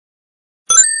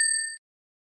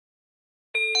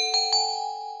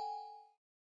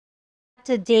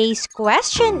Today's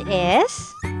question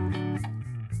is,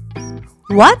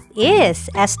 what is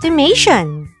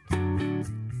estimation?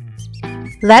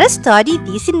 Let us study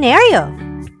this scenario.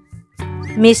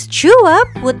 Miss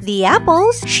Chua put the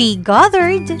apples she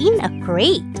gathered in a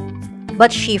crate,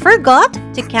 but she forgot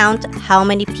to count how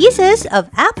many pieces of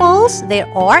apples there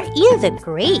are in the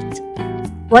crate.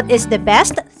 What is the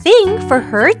best thing for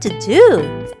her to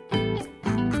do?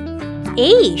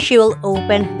 A. She will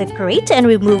open the crate and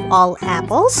remove all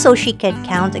apples so she can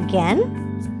count again.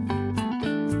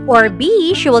 Or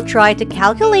B. She will try to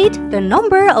calculate the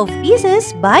number of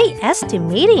pieces by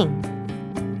estimating.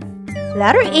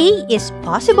 Letter A is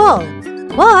possible,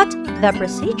 but the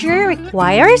procedure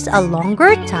requires a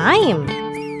longer time.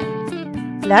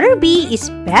 Letter B is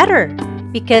better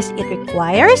because it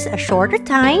requires a shorter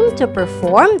time to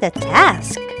perform the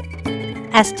task.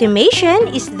 Estimation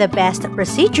is the best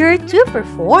procedure to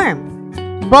perform.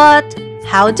 But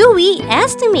how do we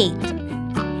estimate?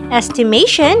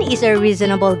 Estimation is a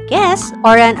reasonable guess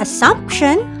or an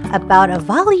assumption about a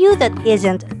value that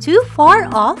isn't too far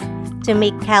off to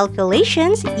make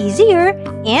calculations easier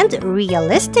and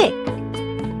realistic.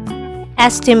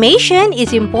 Estimation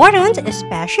is important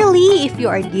especially if you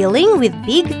are dealing with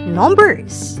big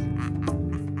numbers.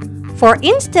 For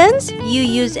instance, you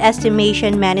use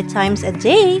estimation many times a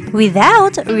day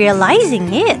without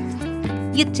realizing it.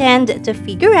 You tend to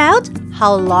figure out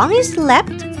how long you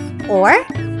slept or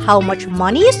how much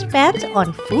money you spent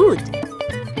on food.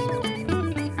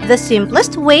 The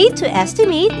simplest way to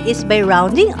estimate is by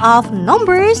rounding off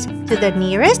numbers to the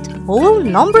nearest whole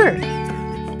number.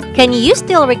 Can you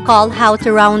still recall how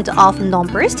to round off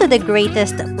numbers to the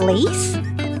greatest place?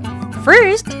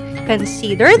 First,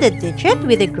 consider the digit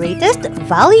with the greatest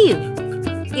value.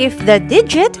 If the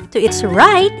digit to its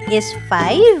right is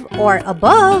 5 or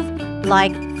above,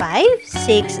 like 5,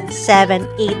 6, 7,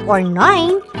 8, or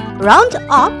 9, round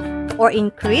up or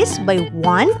increase by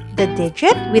 1 the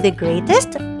digit with the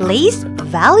greatest place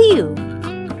value.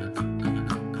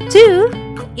 2.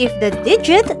 If the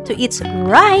digit to its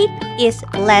right is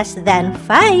less than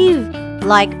 5,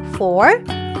 like 4,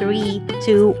 3,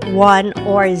 2, 1,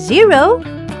 or 0,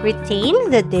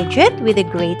 retain the digit with the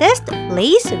greatest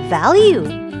place value.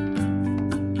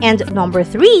 And number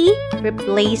 3,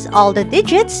 replace all the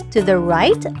digits to the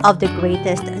right of the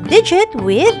greatest digit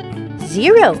with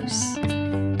zeros.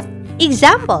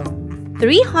 Example,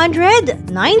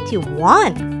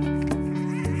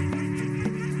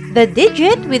 391. The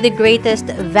digit with the greatest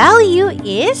value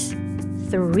is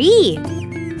 3.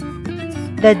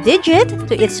 The digit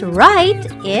to its right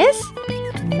is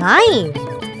 9.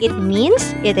 It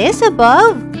means it is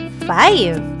above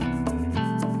 5.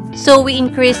 So we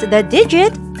increase the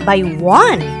digit by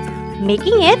 1,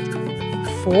 making it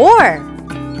 4.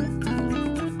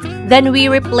 Then we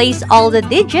replace all the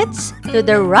digits to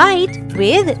the right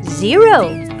with 0,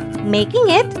 making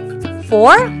it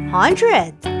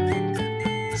 400.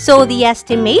 So the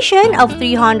estimation of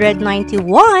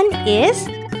 391 is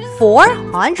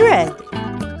 400.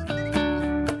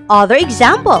 Other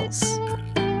examples.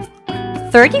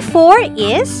 34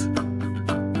 is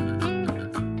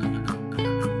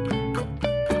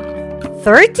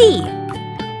 30.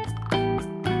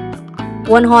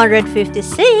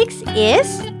 156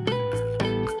 is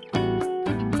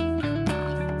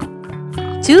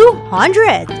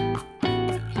 200.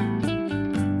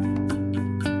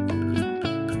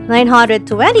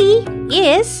 920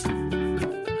 is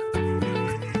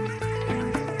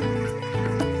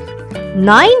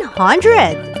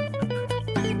 900.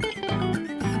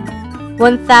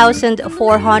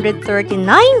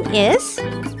 1,439 is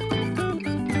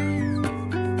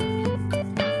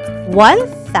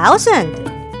 1,000.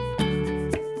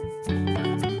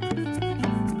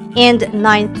 And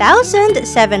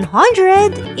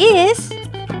 9,700 is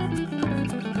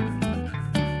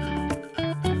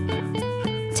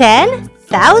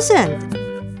 10,000.